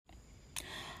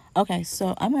Okay,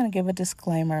 so I'm going to give a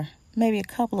disclaimer, maybe a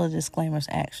couple of disclaimers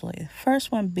actually. The first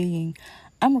one being,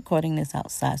 I'm recording this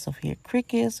outside, so if you hear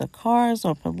crickets or cars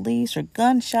or police or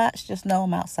gunshots, just know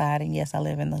I'm outside, and yes, I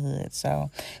live in the hood,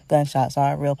 so gunshots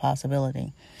are a real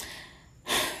possibility.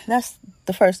 That's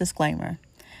the first disclaimer.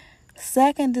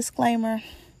 Second disclaimer,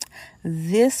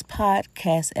 this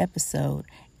podcast episode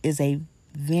is a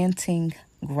venting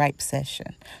gripe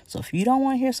session. So if you don't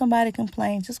want to hear somebody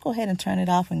complain, just go ahead and turn it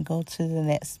off and go to the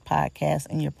next podcast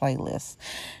in your playlist,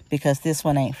 because this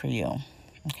one ain't for you.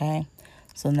 Okay?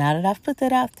 So now that I've put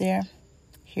that out there,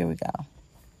 here we go.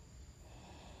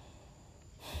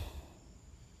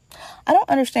 I don't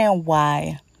understand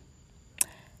why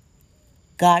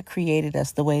God created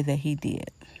us the way that he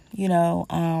did.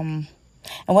 And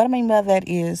what I mean by that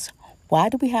is, why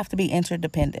do we have to be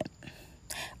interdependent?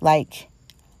 Like,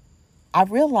 I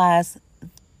realize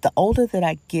the older that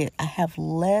I get, I have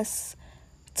less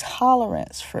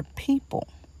tolerance for people.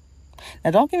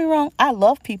 Now, don't get me wrong, I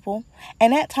love people,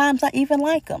 and at times I even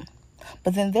like them.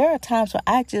 But then there are times where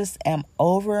I just am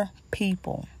over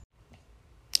people.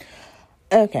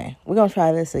 Okay, we're going to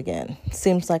try this again.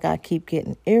 Seems like I keep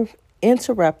getting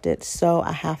interrupted, so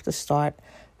I have to stop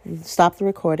the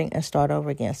recording and start over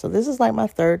again. So this is like my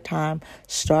third time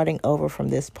starting over from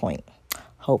this point.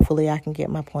 Hopefully I can get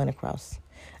my point across.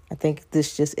 I think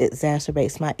this just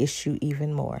exacerbates my issue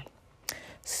even more.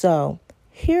 So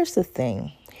here's the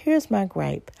thing. Here's my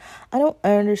gripe. I don't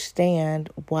understand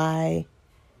why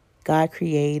God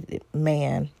created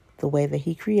man the way that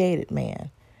he created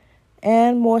man.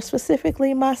 And more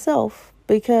specifically myself,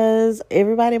 because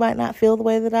everybody might not feel the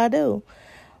way that I do.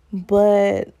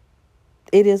 But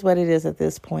it is what it is at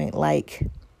this point. Like,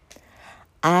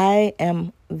 I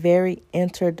am very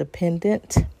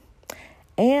interdependent,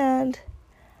 and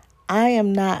I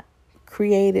am not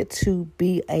created to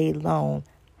be alone.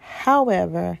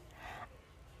 However,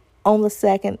 on the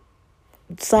second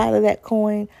side of that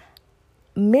coin,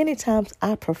 many times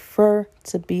I prefer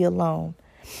to be alone.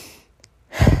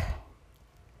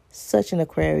 Such an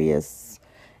Aquarius.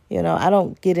 I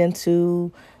don't get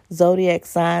into zodiac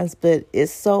signs, but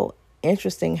it's so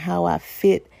interesting how I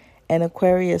fit an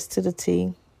Aquarius to the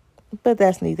T. But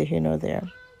that's neither here nor there.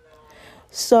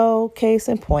 So, case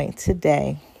in point,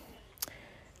 today,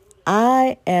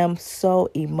 I am so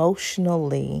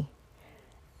emotionally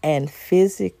and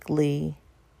physically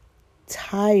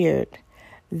tired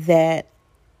that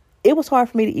it was hard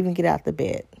for me to even get out the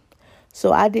bed.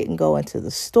 So I didn't go into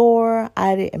the store.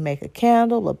 I didn't make a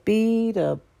candle, a bead,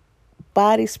 a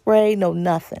body spray, no,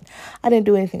 nothing. I didn't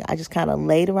do anything. I just kind of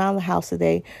laid around the house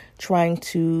today trying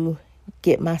to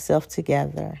get myself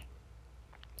together.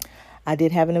 I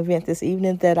did have an event this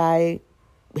evening that I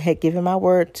had given my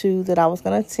word to that I was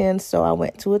going to attend, so I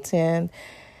went to attend,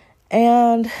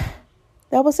 and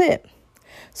that was it.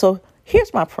 So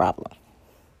here's my problem.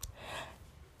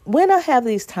 When I have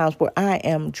these times where I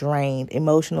am drained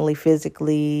emotionally,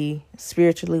 physically,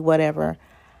 spiritually, whatever,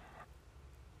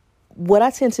 what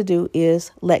I tend to do is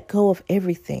let go of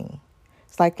everything.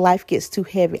 It's like life gets too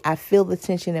heavy. I feel the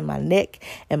tension in my neck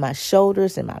and my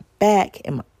shoulders and my back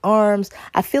and my arms.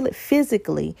 I feel it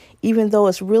physically, even though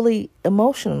it's really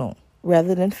emotional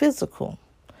rather than physical.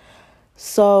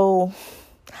 So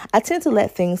I tend to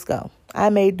let things go. I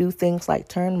may do things like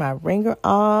turn my ringer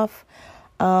off.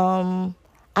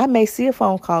 I may see a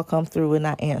phone call come through and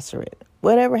not answer it,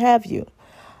 whatever have you.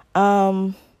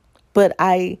 But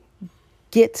I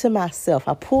get to myself.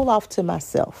 I pull off to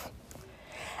myself.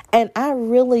 And I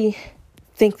really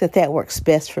think that works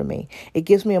best for me. It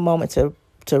gives me a moment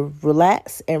to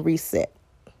relax and reset.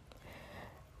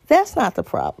 That's not the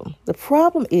problem. The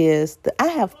problem is that I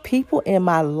have people in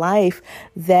my life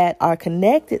that are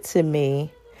connected to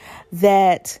me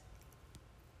that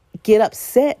get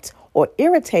upset or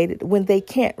irritated when they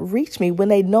can't reach me, when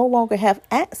they no longer have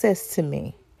access to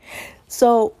me.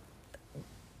 So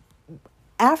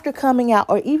after coming out,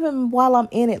 or even while I'm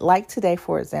in it, like today,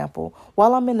 for example,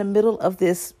 while I'm in the middle of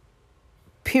this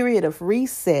period of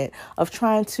reset, of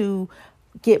trying to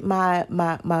get my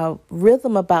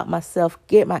rhythm about myself,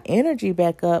 get my energy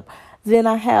back up, then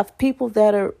I have people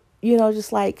that are,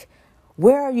 just like,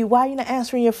 where are you? Why are you not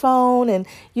answering your phone? And,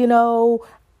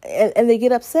 and they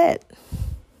get upset.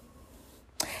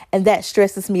 And that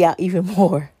stresses me out even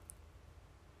more.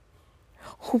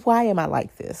 Why am I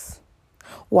like this?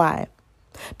 Why?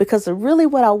 Because really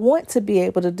what I want to be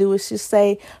able to do is just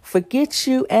say, forget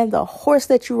you and the horse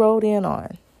that you rode in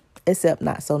on, except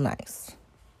not so nice.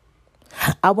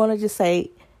 I want to just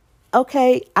say,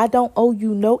 okay, I don't owe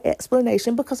you no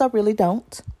explanation, because I really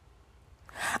don't.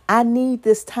 I need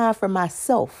this time for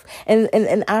myself. And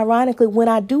ironically, when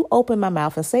I do open my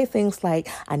mouth and say things like,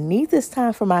 I need this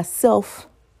time for myself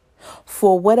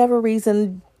for whatever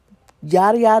reason,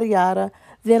 yada, yada, yada,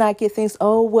 then I get things,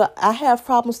 oh, well, I have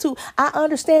problems too. I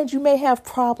understand you may have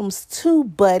problems too,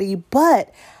 buddy,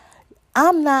 but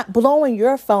I'm not blowing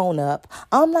your phone up.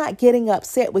 I'm not getting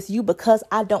upset with you because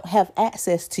I don't have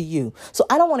access to you. So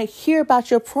I don't want to hear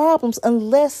about your problems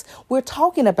unless we're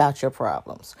talking about your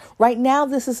problems. Right now,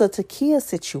 this is a Takia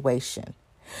situation.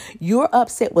 You're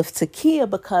upset with Takia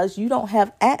because you don't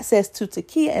have access to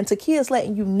Takia, and Takia is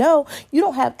letting you know you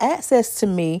don't have access to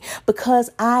me because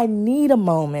I need a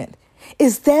moment.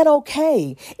 Is that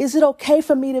okay? Is it okay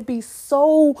for me to be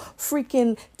so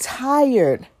freaking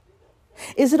tired?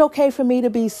 Is it okay for me to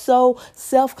be so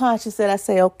self-conscious that I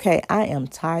say, okay, I am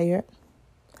tired.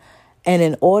 And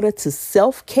in order to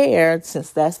self-care, since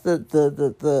that's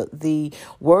the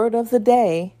word of the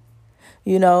day,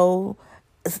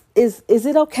 is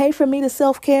it okay for me to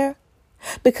self-care?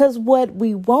 Because what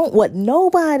we want, what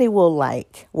nobody will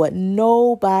like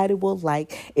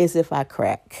is if I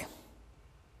crack.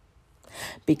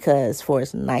 Because for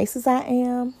as nice as I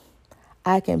am,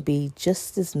 I can be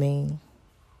just as mean.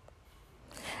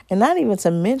 And not even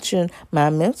to mention my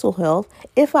mental health.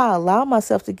 If I allow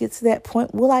myself to get to that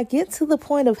point, will I get to the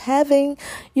point of having,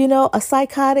 a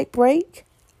psychotic break?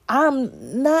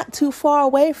 I'm not too far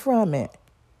away from it.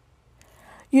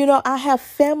 I have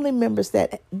family members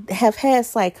that have had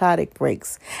psychotic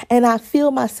breaks, and I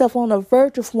feel myself on the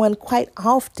verge of one quite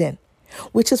often,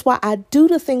 which is why I do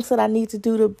the things that I need to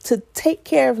do to take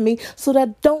care of me so that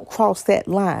I don't cross that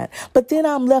line. But then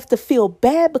I'm left to feel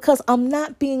bad because I'm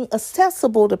not being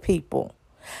accessible to people.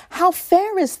 How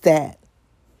fair is that?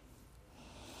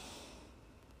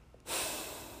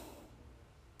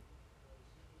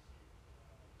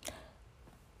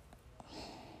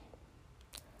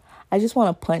 I just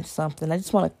want to punch something. I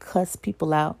just want to cuss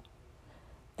people out,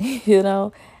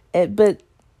 But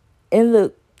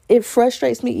it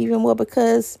frustrates me even more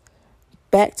because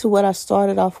back to what I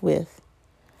started off with,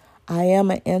 I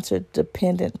am an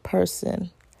interdependent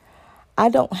person. I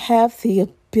don't have the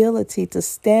ability to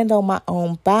stand on my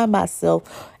own by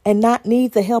myself and not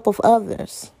need the help of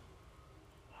others.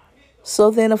 So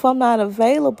then if I'm not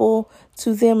available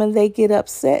to them and they get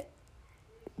upset,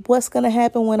 what's going to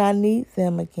happen when I need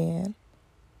them again?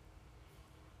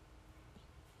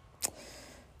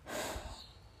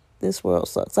 This world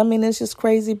sucks. I mean, it's just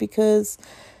crazy because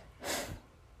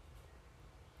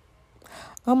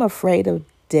I'm afraid of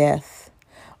death,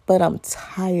 but I'm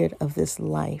tired of this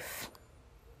life.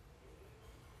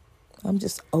 I'm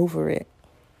just over it.